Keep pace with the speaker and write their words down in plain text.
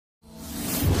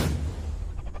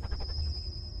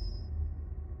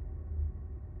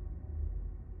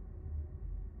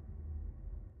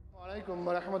عليكم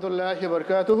ورحمة الله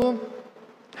وبركاته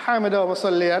حامدا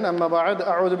ومصليا أما بعد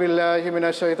أعوذ بالله من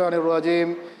الشيطان الرجيم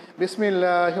بسم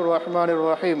الله الرحمن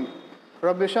الرحيم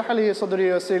رب اشرح لي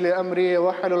صدري ويسر لي أمري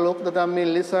واحلل عقدة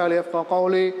من لساني يفقهوا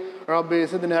قولي ربي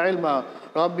زدنا علما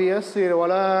ربي يسر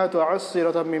ولا تعسر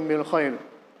وتمم بالخير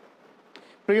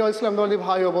প্রিয় ইসলাম দলী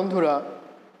ভাই ও বন্ধুরা,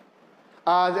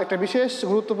 আজ একটা বিশেষ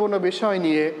গুরুত্বপূর্ণ বিষয়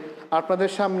নিয়ে আপনাদের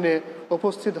সামনে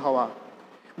উপস্থিত হওয়া।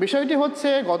 বিষয়টি হচ্ছে,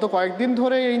 গত কয়েকদিন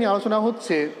ধরে এই নিয়ে আলোচনা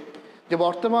হচ্ছে যে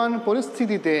বর্তমান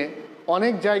পরিস্থিতিতে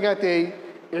অনেক জায়গাতেই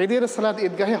ঈদের সালাত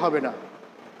ঈদগাহে হবে না,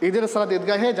 ঈদের সালাত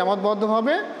ঈদগাহে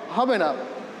জামাতবদ্ধভাবে হবে না।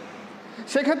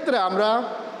 সেক্ষেত্রে আমরা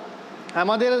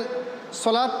আমাদের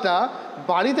সালাতটা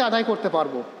বাড়িতে আদায় করতে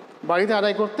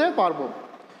পারবো।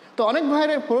 তো অনেক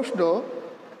ভাইয়ের প্রশ্ন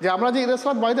যে আমরা যে ঈদের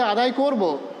সালাত বাড়িতে আদায় করব,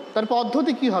 তার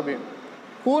পদ্ধতি কি হবে,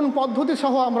 কোন পদ্ধতি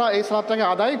সহ আমরা এই সালাতটাকে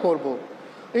আদায় করব।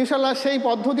 ইনশাল্লাহ সেই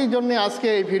পদ্ধতির জন্য আজকে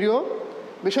এই ভিডিও।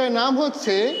 বিষয়ের নাম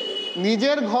হচ্ছে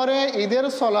নিজের ঘরে ঈদের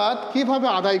সালাত কিভাবে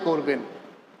আদায় করবেন।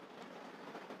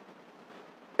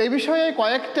 এই বিষয়ে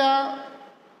কয়েকটা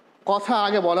কথা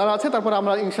আগে বলার আছে, তারপর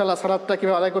আমরা ইনশাল্লাহ সালাতটা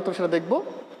কীভাবে আদায় করতে হবে সেটা দেখব।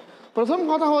 প্রথম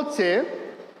কথা হচ্ছে,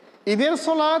 ঈদের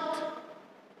সালাত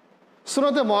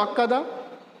সুন্নতে মুআক্কাদা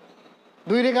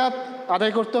 2 রাকাত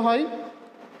আদায় করতে হয়।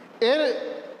 এর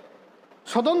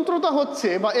স্বতন্ত্রতা হচ্ছে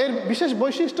বা এর বিশেষ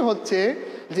বৈশিষ্ট্য হচ্ছে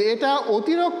যে এটা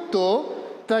অতিরিক্ত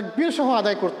তাকবীর সহ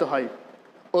আদায় করতে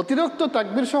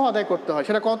হয়।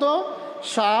 সেটা কত?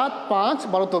 7, 5,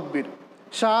 12 তকবীর।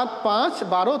 7, 5,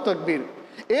 12 তকবীর।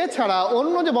 এছাড়া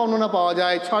অন্য যে বর্ণনা পাওয়া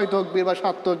যায় 6 তকবীর বা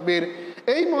 7 তকবীর,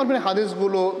 এই মর্মের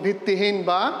হাদিসগুলো ভিত্তিহীন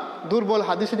বা দুর্বল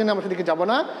হাদিসের জন্য আমরা সেদিকে যাব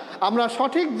না। আমরা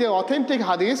সঠিক যে অথেন্টিক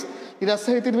হাদিস, যেটা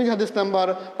সহিহ তিরমিজি হাদিস নাম্বার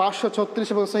 536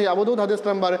 এবং সহিহ আবু দাউদ হাদিস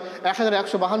নাম্বার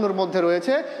 1152 মধ্যে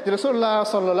রয়েছে, যে রাসূলুল্লাহ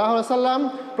সাল্লাল্লাহু আলাইহি সাল্লাম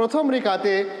প্রথম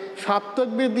রিকাতে 7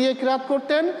 তাকবীর দিয়ে কিরাত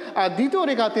করতেন আর দ্বিতীয়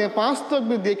রিকাতে 5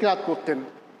 তাকবীর দিয়ে কিরাত করতেন।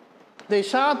 তো এই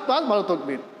 7, 5, 12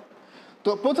 তাকবীর। তো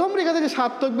প্রথম রিকাতে যে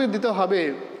 7 তাকবীর দিতে হবে,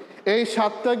 এই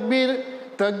 7 তাকবীর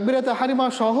তাকবীরে তাহরিমা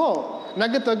সহ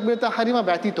নাকি তাকবীরে তাহরিমা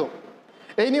ব্যতীত,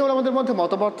 এই নিয়ে ওলামাদের মধ্যে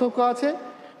মতপার্থক্য আছে।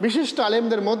 বিশিষ্ট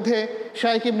আলেমদের মধ্যে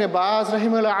শাইখ ইবনে বাজ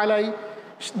রাহিমাহুল্লাহ আলাই,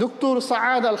 দক্তর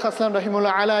সাআদ আল খাসলান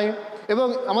রাহিমাহুল্লাহ আলাই এবং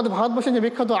আমাদের ভারতবর্ষের যে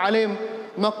বিখ্যাত আলেম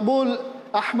মকবুল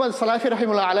আহমদ সালাফি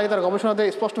রাহিমাহুল্লাহ আলাই তার গবেষণাতে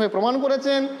স্পষ্টভাবে প্রমাণ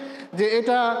করেছেন যে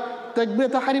এটা তাকবীরে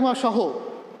তাহরিমা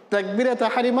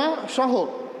সহ।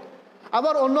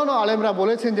 আবার অন্যান্য আলেমরা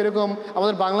বলেছেন, যেরকম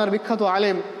আমাদের বাংলার বিখ্যাত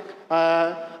আলেম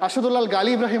আসাদুল্লাহ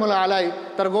গালিব রাহিমাহুল্লাহ আলাই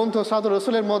তার গ্রন্থ সাদুর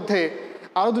রসুলের মধ্যে,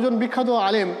 আরও দুজন বিখ্যাত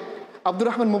আলেম আব্দুর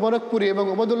রহমান মুবারকপুরি এবং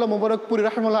ওবায়দুল্লাহ মুবারকপুরি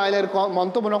রাহিমাহুল্লাহ আলাইয়ের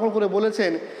মন্তব্য নকল করে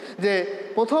বলেছেন যে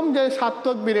প্রথম যে 7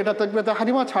 তাকবীর এটা তাকবীরে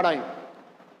তাহরিমা ছাড়াই,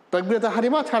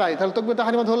 তাহলে তাকবীরে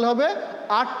তাহরিমা ধরলে হবে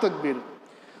 8 তাকবীর।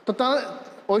 তো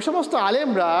ওই সমস্ত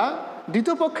আলেমরা,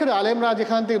 দ্বিতীয় পক্ষের আলেমরা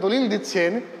যেখান থেকে দলিল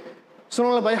দিচ্ছেন,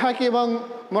 সুনান বাইহাকি এবং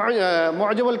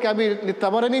মুআজামুল কাবীর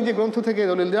লিত্তাবারানী যে গ্রন্থ থেকে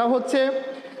দলিল দেওয়া হচ্ছে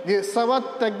যে সাওয়াত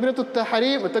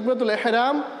তাকবীরাতুল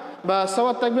ইহরাম বা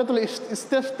সাওয়াত তাকবীরাতুল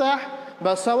ইস্তিফতাহ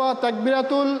বা সাওয়াত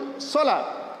তাকবীরাতুল সালাত,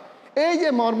 এই যে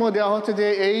মর্ম দেওয়া হচ্ছে যে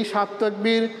এই 7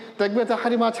 তাকবীর তাকবীরে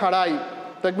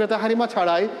তাহরিমা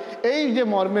ছাড়াই, এই যে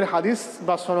মর্মের হাদিস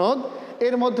বা সনদ,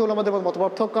 এর মধ্যে ওলামাদের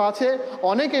মতপার্থক্য আছে।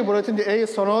 অনেকেই বলেছেন যে এই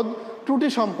সনদ ত্রুটি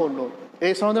সম্পন্ন,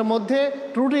 এই সনদের মধ্যে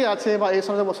ত্রুটি আছে বা এই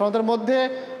সনদের মধ্যে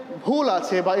ভুল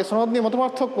আছে বা এই সনদ নিয়ে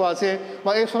মতপার্থক্য আছে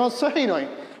বা এই সনদ সহিহ নয়।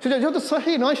 যেহেতু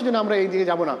সহিহ নয় সেজন্য আমরা এই দিকে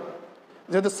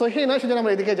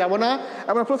যাব না।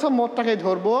 আমরা প্রথম মতটাকে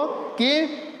ধরবো কি,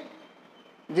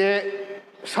 যে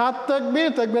 7 তাকবীর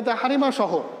তাকবীরে তাহরিমা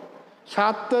সহ,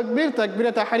 7 তাকবীর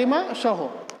তাকবীরে তাহরিমা সহ।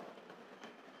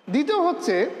 দ্বিতীয়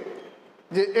হচ্ছে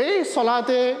যে এই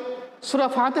সালাতে সূরা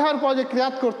ফাতিহার পর যে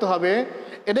কিরাত করতে হবে,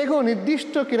 এটাই কোনো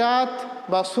নির্দিষ্ট কিরাত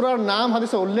বা সূরার নাম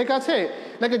হাদিসে উল্লেখ আছে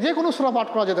নাকি যে কোনো সূরা পাঠ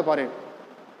করা যেতে পারে।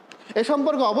 এ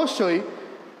সম্পর্কে অবশ্যই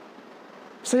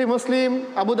সহিহ মুসলিম,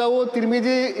 আবু দাউদ,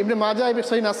 তিরমিজি, ইবনে মাজাহ,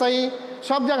 সহিহ নাসাই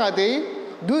সব জায়গাতেই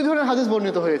 2 ধরনের হাদিস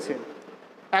বর্ণিত হয়েছে।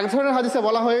 এক ধরনের হাদিসে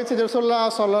বলা হয়েছে যে রাসূলুল্লাহ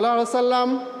সাল্লাল্লাহু আলাইহি সাল্লাম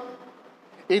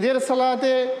ঈদের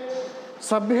সালাতে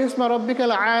সাব্বিহ ইসমা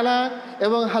রাব্বিকাল আ'লা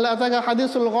এবং হাল আতাকা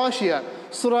হাদিসুল গাশিয়া,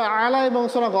 সূরা আ'লা এবং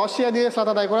সূরা গাশিয়া দিয়ে সালাত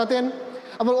আদায় করাতেন।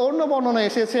 আবার অন্য বর্ণনা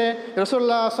এসেছে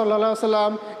রাসূলুল্লাহ সাল্লাল্লাহু আলাইহি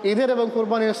সাল্লাম ঈদের এবং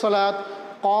কুরবানির সালাত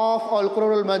কফ, আল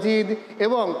কুরআনুল মাজিদ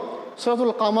এবং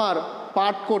সূরাতুল কামার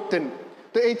পাঠ করতেন।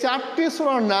 তো এই 4টি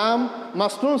সূরার নাম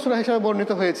মাসনুন সূরা হিসেবে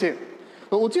বর্ণিত হয়েছে।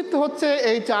 তো উচিত হচ্ছে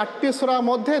এই 4টি সূরার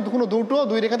মধ্যে কোনো দুটো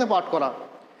 2 রাকাতে পাঠ করা,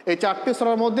 এই 4টি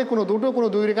সূরার মধ্যে কোনো দুটো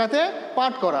 2 রাকাতে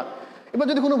পাঠ করা। এবার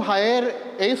যদি কোনো ভাইয়ের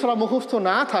এই সূরা মুখস্থ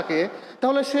না থাকে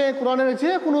তাহলে সে কোরআনের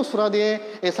যে কোনো সূরা দিয়ে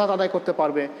এই সালাত আদায় করতে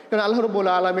পারবে। কারণ আল্লাহ রাব্বুল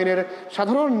আলামিনের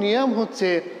সাধারণ নিয়ম হচ্ছে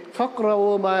ফাকরাউ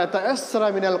মা তায়াসসারা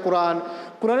মিনাল কোরআন,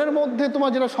 কোরআনের মধ্যে তোমার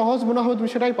যেটা সহজ মনে হবে তুমি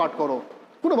সেটাই পাঠ করো,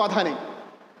 কোনো বাধা নেই।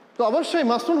 তো অবশ্যই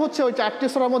মাসনুন হচ্ছে ওই 4টি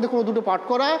সূরার মধ্যে কোনো দুটো পাঠ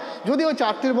করা। যদি ওই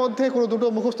 4টির মধ্যে কোনো দুটো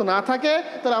মুখস্থ না থাকে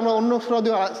তাহলে আমরা অন্য সূরা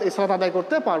দিয়ে এই সালাত আদায়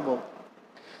করতে পারবো।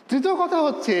 তৃতীয় কথা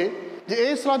হচ্ছে যে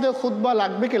এই সালাতে খুতবা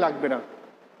লাগবে কি লাগবে না,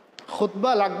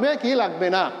 খুতবা লাগবে কি লাগবে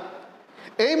না,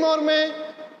 এই মর্মে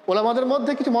ওলামাদের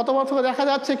মধ্যে কিছু মতামত দেখা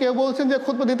যাচ্ছে। কেউ বলছেন যে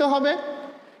খুতবা দিতে হবে,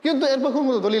 কিন্তু এর পক্ষে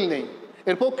কোনো দলিল নেই,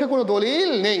 এর পক্ষে কোনো দলিল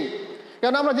নেই।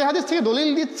 কারণ আমরা যে হাদিস থেকে দলিল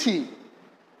দিচ্ছি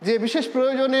যে বিশেষ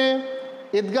প্রয়োজনে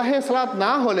ঈদগাহে সালাত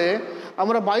না হলে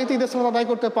আমরা বাড়িতে ঈদের সালাত আদায়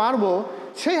করতে পারবো,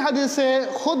 সেই হাদিসে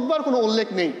খুতবার কোনো উল্লেখ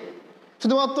নেই।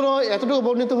 শুধুমাত্র এতটুকু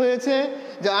বর্ণিত হয়েছে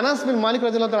যে আনাস বিন মালিক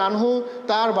রাদিয়াল্লাহু তাআলা আনহু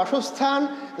তার বাসস্থান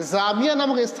জাবিয়া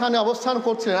নামক স্থানে অবস্থান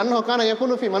করছিলেন। আন্নাহু কানা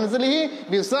ইয়াকুনু ফি মানজিলিহি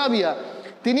বিজাবিয়া,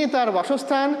 তিনি তার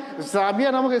বাসস্থান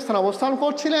জাবিয়া নামক স্থানে অবস্থান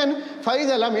করছিলেন।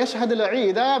 ফাইযা লাম ইয়াশহাদুল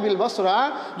ঈদা বিল বাসরা,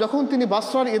 যখন তিনি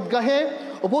বাসরার ঈদগাহে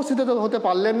উপস্থিত হতে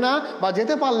পারলেন না বা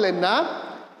যেতে পারলেন না,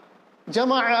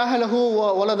 জামা আহলাহু ওয়া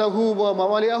ওয়ালাদাহু ওয়া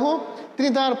মাওয়ালিয়াহু, তিনি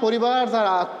তার পরিবার, তার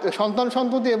সন্তান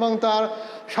সন্ততি এবং তার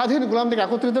স্বাধীন গোলামদেরকে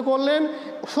একত্রিত করলেন।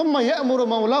 সুম্মা ইয়ামুরু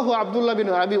মাওলাহু আব্দুল্লাহ বিন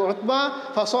আবি উতবা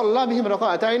ফাসাল্লা বিহিম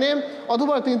রাকাতাইন,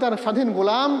 অথবা তিনি তার স্বাধীন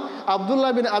গোলাম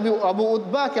আব্দুল্লাহ বিন আবু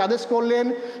উতবাকে আদেশ করলেন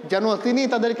যেন তিনি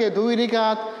তাদেরকে 2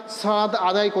 রাকাত সালাত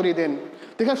আদায় করিয়ে দেন।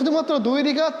 দেখেন, শুধুমাত্র 2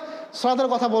 রাকাত সালাতের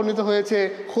কথা বর্ণিত হয়েছে,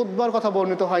 খুতবার কথা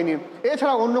বর্ণিত হয়নি।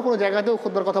 এছাড়া অন্য কোনো জায়গাতেও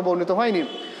খুতবার কথা বর্ণিত হয়নি।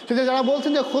 সেটা যারা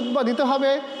বলছেন যে খুতবা দিতে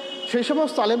হবে, সেই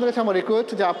সমস্ত আলেমদের কাছে আমার রিকোয়েস্ট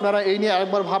যে আপনারা এই নিয়ে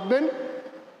আরেকবার ভাববেন,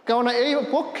 কেননা এই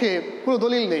পক্ষে কোনো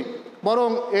দলিল নেই, বরং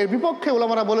এর বিপক্ষে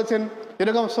ওলামারা বলেছেন।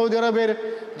 এরকম সৌদি আরবের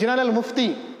জেনারেল মুফতি,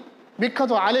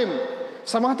 বিখ্যাত আলেম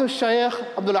সামাহাতুল শাইখ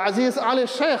আব্দুল আজিজ আল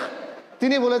শেখ,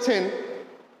 তিনি বলেছেন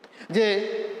যে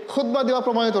খুতবা দেওয়া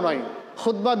প্রমাণিত নয়,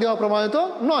 খুতবা দেওয়া প্রমাণিত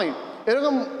নয়।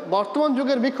 এরকম বর্তমান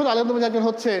যুগের বিখ্যাত আলেমদের মধ্যে একজন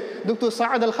হচ্ছে ডক্টর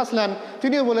সাঈদ আল খাসলান,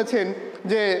 তিনিও বলেছেন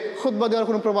যে খুতবা দেওয়ার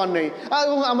কোনো প্রমাণ নেই।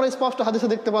 এবং আমরা স্পষ্ট হাদিসে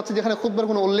দেখতে পাচ্ছি যেখানে খুতবার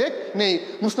কোনো উল্লেখ নেই।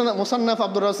 মুসান্নাফ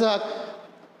আব্দুর রাজ্জাক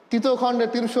 3য় খণ্ডের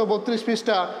 332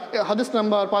 পৃষ্ঠা, হাদিস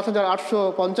নাম্বার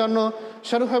 5855,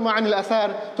 শরহ মাআনিল আসার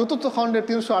 4th খণ্ডের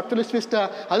 348 পৃষ্ঠা,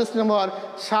 হাদিস নাম্বার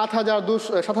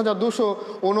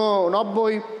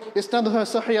 7289, ইসনাদ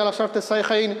সহিহ আলা শর্তে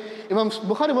শাইখাইন, ইমাম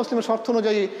বুখারী মুসলিমের শর্ত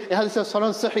অনুযায়ী এই হাদিসের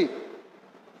সনদ সহিহ।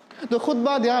 তো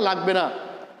খুতবা দেওয়া লাগবে না,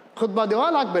 খুতবা দেওয়া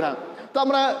লাগবে না। তো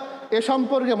আমরা এ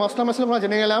সম্পর্কে মাসলা আমরা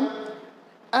জেনে গেলাম।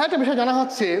 একটা বিষয় জানা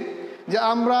হচ্ছে যে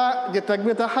আমরা যে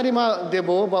তাকবীর তাহরিমা দেব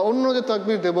বা অন্য যে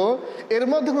তাকবীর দেব, এর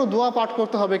মধ্যে কোনো দোয়া পাঠ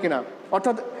করতে হবে কিনা,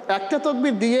 অর্থাৎ একটা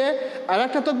তাকবীর দিয়ে আর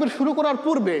একটা তাকবীর শুরু করার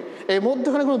পূর্বে এই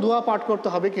মধ্যখানে কোনো দোয়া পাঠ করতে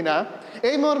হবে কিনা,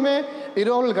 এই মর্মে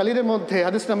ইরওয়াল গালিলের মধ্যে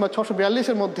হাদিস নাম্বার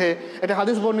 642-এর মধ্যে একটা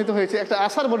হাদিস বর্ণিত হয়েছে, একটা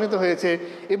আসার বর্ণিত হয়েছে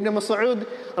ইবনে মাসউদ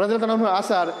রাদিয়াল্লাহু আনহু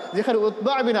আসার, যেখানে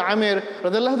উতবা বিন আমির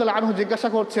রাদিয়াল্লাহু তাআলা আনহু জিজ্ঞাসা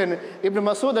করছেন ইবনে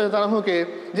মাসউদ রাদিয়াল্লাহু আনহুকে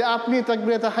যে আপনি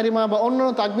তাকবীরে তাহরিমা বা অন্য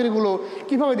তাকবীরগুলো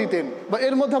কিভাবে দিতেন বা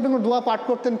এর মধ্যে আপনি কোনো দোয়া পাঠ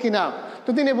করতেন কিনা। তো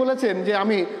তিনি বলেছেন যে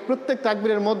আমি প্রত্যেক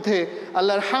তাকবীরের মধ্যে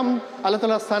আল্লাহর হামদ, আল্লাহ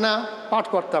তাআলার সানা পাঠ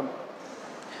করতাম।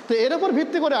 তো এর উপর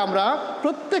ভিত্তি করে আমরা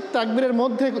প্রত্যেক তাকবীরের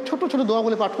মধ্যে ছোট ছোট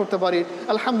দোয়াগুলি পাঠ করতে পারি।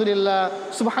 আলহামদুলিল্লাহ,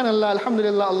 সুবহানাল্লাহ,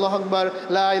 আলহামদুলিল্লাহ, আল্লাহু আকবার,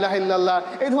 লা ইলাহা ইল্লাল্লাহ,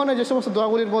 এই ধরনের যে সমস্ত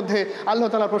দোয়াগুলির মধ্যে আল্লাহ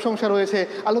তাআলার প্রশংসা রয়েছে,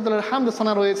 আল্লাহ তাআলার হামদ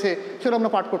সানা রয়েছে, সেগুলো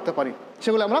আমরা পাঠ করতে পারি,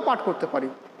 সেগুলো আমরা পাঠ করতে পারি।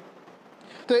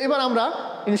 তো এবার আমরা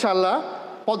ইনশাআল্লাহ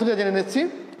পদ্ধতিটা জেনে নিচ্ছি।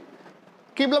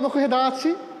 কিবলামুখী হয়ে দাঁড়াচ্ছি,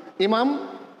 ইমাম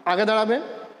আগে দাঁড়াবে।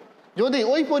 যদি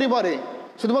ওই পরিবারে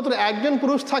শুধুমাত্র একজন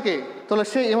পুরুষ থাকে তাহলে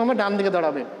সেই ইমামের ডান দিকে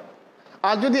দাঁড়াবে।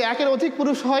 আর যদি একের অধিক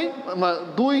পুরুষ হয়,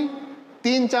 2,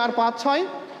 3, 4, 5, 6,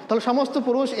 তাহলে সমস্ত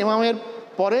পুরুষ ইমামের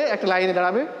পরে একটা লাইনে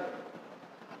দাঁড়াবে।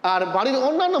 আর বাড়ির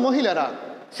অন্যান্য মহিলারা,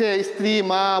 সে স্ত্রী,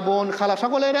 মা, বোন, খালা,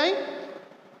 সকলেরাই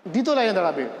 2য় লাইনে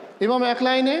দাঁড়াবে। ইমাম 1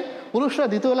 লাইনে, পুরুষরা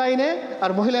 2য় লাইনে,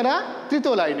 আর মহিলারা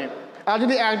 3য় লাইনে। আর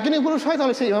যদি একজনই পুরুষ হয়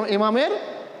তাহলে সেই ইমামের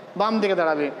বাম দিকে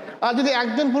দাঁড়াবে। আর যদি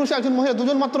একজন পুরুষ একজন মহিলা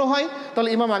 2জন মাত্র হয় তাহলে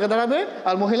ইমাম আগে দাঁড়াবে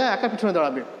আর মহিলা একা পিছনে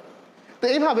দাঁড়াবে। তো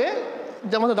এইভাবে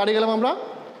যেমন দাঁড়িয়ে গেলাম আমরা।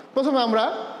 প্রথমে আমরা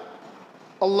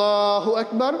আল্লাহু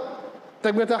আকবার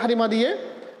তাকবীর তাহরিমা দিয়ে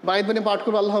বাইদ বানি পাঠ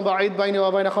করবো, আল্লাহ বাইদ বাইনি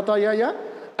ওয়া বাইনা খাতায়া,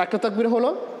 একটা তাকবীর হলো।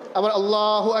 আবার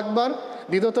আল্লাহু আকবার,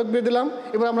 2য় তাকবীর দিলাম।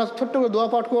 এবার আমরা ছোট্ট করে দোয়া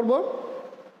পাঠ করবো,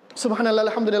 সুবহানাল্লাহ,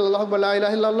 আলহামদুলিল্লাহ, আল্লাহু আকবার, লা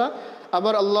ইলাহা ইল্লাল্লাহ।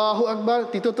 আবার আল্লাহু আকবার,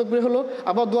 3য় তাকবীর হলো,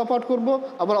 আবার দোয়া পাঠ করবো,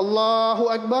 আবার আল্লাহু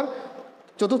আকবার,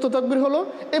 4র্থ তাকবীর হলো।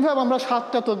 এভাবে আমরা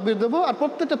 7টা তাকবীর দেবো। আর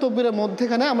প্রত্যেকটা তাকবীরের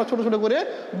মধ্যেখানে আমরা ছোট ছোট করে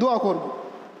দোয়া করব।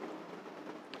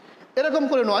 এরকম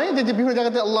করে নয় যে বিভিন্ন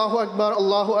জায়গাতে আল্লাহু আকবার,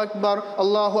 আল্লাহু আকবার,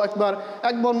 আল্লাহু আকবার,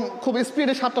 একদম খুব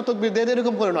স্পিডে 7টা তাকবীর দেয়,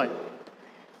 এরকম করে নয়।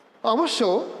 অবশ্য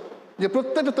যে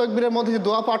প্রত্যেকটা তাকবীরের মধ্যে যে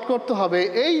দোয়া পাঠ করতে হবে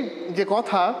এই যে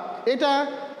কথা, এটা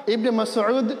ইবনে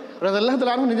মাসউদ রাদিয়াল্লাহু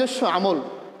তাআলা আনহু নিজস্ব আমল।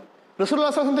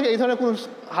 রাসূলুল্লাহ সাল্লাল্লাহু আলাইহি ওয়াসাল্লাম থেকে এই ধরনের কোনো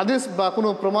হাদিস বা কোনো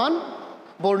প্রমাণ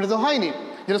বর্ণিত হয়নি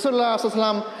যে রাসূলুল্লাহ সাল্লাল্লাহু আলাইহি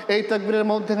ওয়াসাল্লাম এই তাকবীরের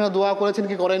মধ্যে দোয়া করেছেন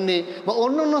কি করেননি, বা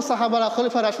অন্যান্য সাহাবারা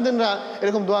খলিফা রাশিদিনরা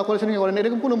এরকম দোয়া করেছেন কি করেননি,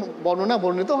 এরকম কোনো বর্ণনা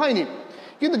বর্ণিত হয়নি।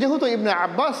 কিন্তু যেহেতু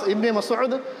ইবনে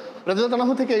মাসউদ রাদিয়াল্লাহু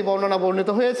আনহু থেকে এই বর্ণনা বর্ণিত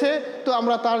হয়েছে, তো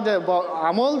আমরা তার যে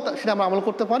আমল সেটা আমরা আমল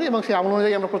করতে পারি এবং সেই আমল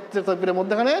অনুযায়ী আমরা প্রত্যেক তাকবীরের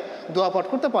মধ্যেখানে দোয়া পাঠ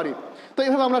করতে পারি। তো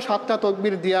এইভাবে আমরা 7টা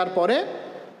তাকবীর দেওয়ার পরে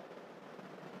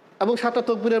এবং 7টা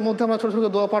তাকবীরের মধ্যে আমরা ছোটো ছোটো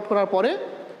দোয়া পাঠ করার পরে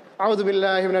আউযু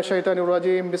বিল্লাহি মিনাশ শাইতানির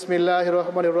রাজিম, বিসমিল্লাহির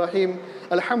রহমানির রহিম,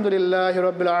 আলহামদুলিল্লাহি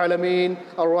রাব্বিল আলামিন,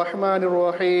 আর রহমানির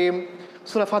রহিম,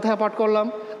 সূরা ফাতিহা পাঠ করলাম।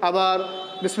 আবার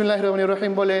বিসমিল্লাহির রহমানির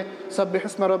রহিম বলে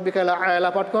সাব্বিহিসমা রাব্বিকাল আ'লা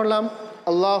পাঠ করলাম।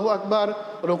 আল্লাহু আকবার,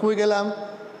 রুকুয়ে গেলাম,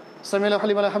 সামিআল্লাহু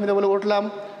লিমান হামিদা বলে উঠলাম,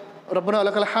 রব্বানা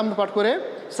ওয়ালাকাল হামদ পাঠ করে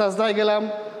সাজদায় গেলাম,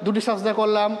 2টি সাজদা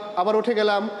করলাম, আবার উঠে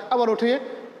গেলাম, আবার উঠে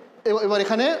এবার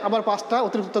এখানে আবার 5টা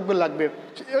অতিরিক্ত তাকবীর লাগবে।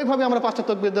 এইভাবে আমরা 5টা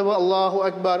তাকবীর দেবো। আল্লাহু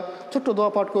আকবার, ছোট্ট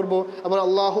দোয়া পাঠ করব, আবার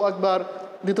আল্লাহু আকবার,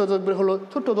 দ্বিতীয় তাকবীর হলো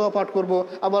ছোট্ট দোয়া পাঠ করব,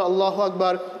 আবার আল্লাহু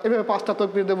আকবার, এভাবে 5টা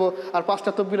তাকবীর দেবো। আর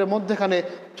 5টা তাকবীরের মধ্যেখানে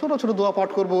ছোট ছোট দোয়া পাঠ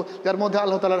করব, যার মধ্যে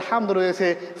আল্লাহ তাআলার হামদ রয়েছে,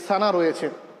 সানা রয়েছে।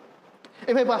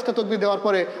 এভাবে 5টা তাকবীর দেওয়ার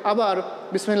পরে আবার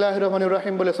বিসমিল্লাহির রহমানির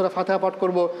রহিম বলে সূরা ফাতিহা পাঠ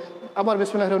করব, আবার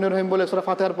বিসমিল্লাহির রহমানির রহিম বলে সূরা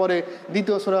ফাতিহার পরে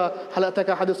দ্বিতীয় সূরা হাল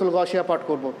আতাকা হাদিসুল গাশিয়া পাঠ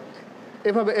করব।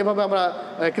 এভাবে আমরা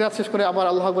কিরাত শেষ করে আবার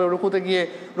আল্লাহু আকবার রুকুতে গিয়ে,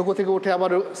 রুকু থেকে উঠে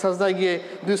আবার সাজদায় গিয়ে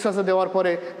 2 সাজদা দেওয়ার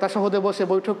পরে তাশাহুদে বসে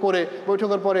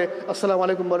বৈঠকের পরে আসসালামু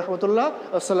আলাইকুম ওয়া রাহমাতুল্লাহ,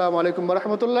 আসসালামু আলাইকুম ওয়া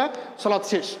রাহমাতুল্লাহ,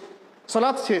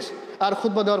 সালাত শেষ। আর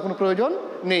খুতবা দেওয়ার কোনো প্রয়োজন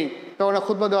নেই, কারণ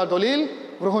খুতবা দেওয়ার দলিল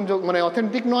গ্রহণযোগ্য মানে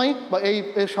অথেন্টিক নয়, বা এই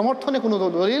সমর্থনে কোনো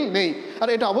দলিল নেই। আর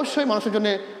এটা অবশ্যই মানুষের জন্য,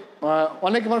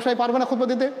 অনেক মানুষই পারবে না খুতবা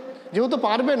দিতে, যেহেতু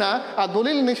পারবে না আর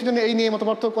দলিল নেই, সেজন্য এই নিয়ে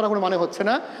মতপার্থক্য করার কোনো মানে হচ্ছে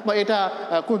না, বা এটা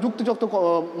কোনো যুক্তিযুক্ত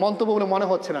মন্তব্য বলে মনে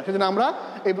হচ্ছে না। সেজন্য আমরা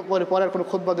এই পরের কোনো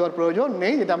খুতবা দেওয়ার প্রয়োজন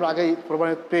নেই, যেটা আমরা আগেই প্রমাণ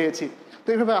পেয়েছি। তো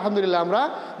এইভাবে আলহামদুলিল্লাহ আমরা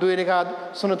 2 রাকাত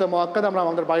সুন্নতে মুআক্কাদা আমরা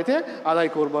আমাদের বাড়িতে আদায়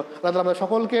করবো। আল্লাহ তাআলা আমাদের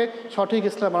সকলকে সঠিক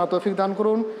ইসলাম মানার তৌফিক দান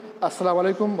করুন। আসসালামু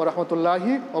আলাইকুম ওয়া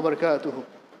রাহমাতুল্লাহি ওয়া বারাকাতুহু।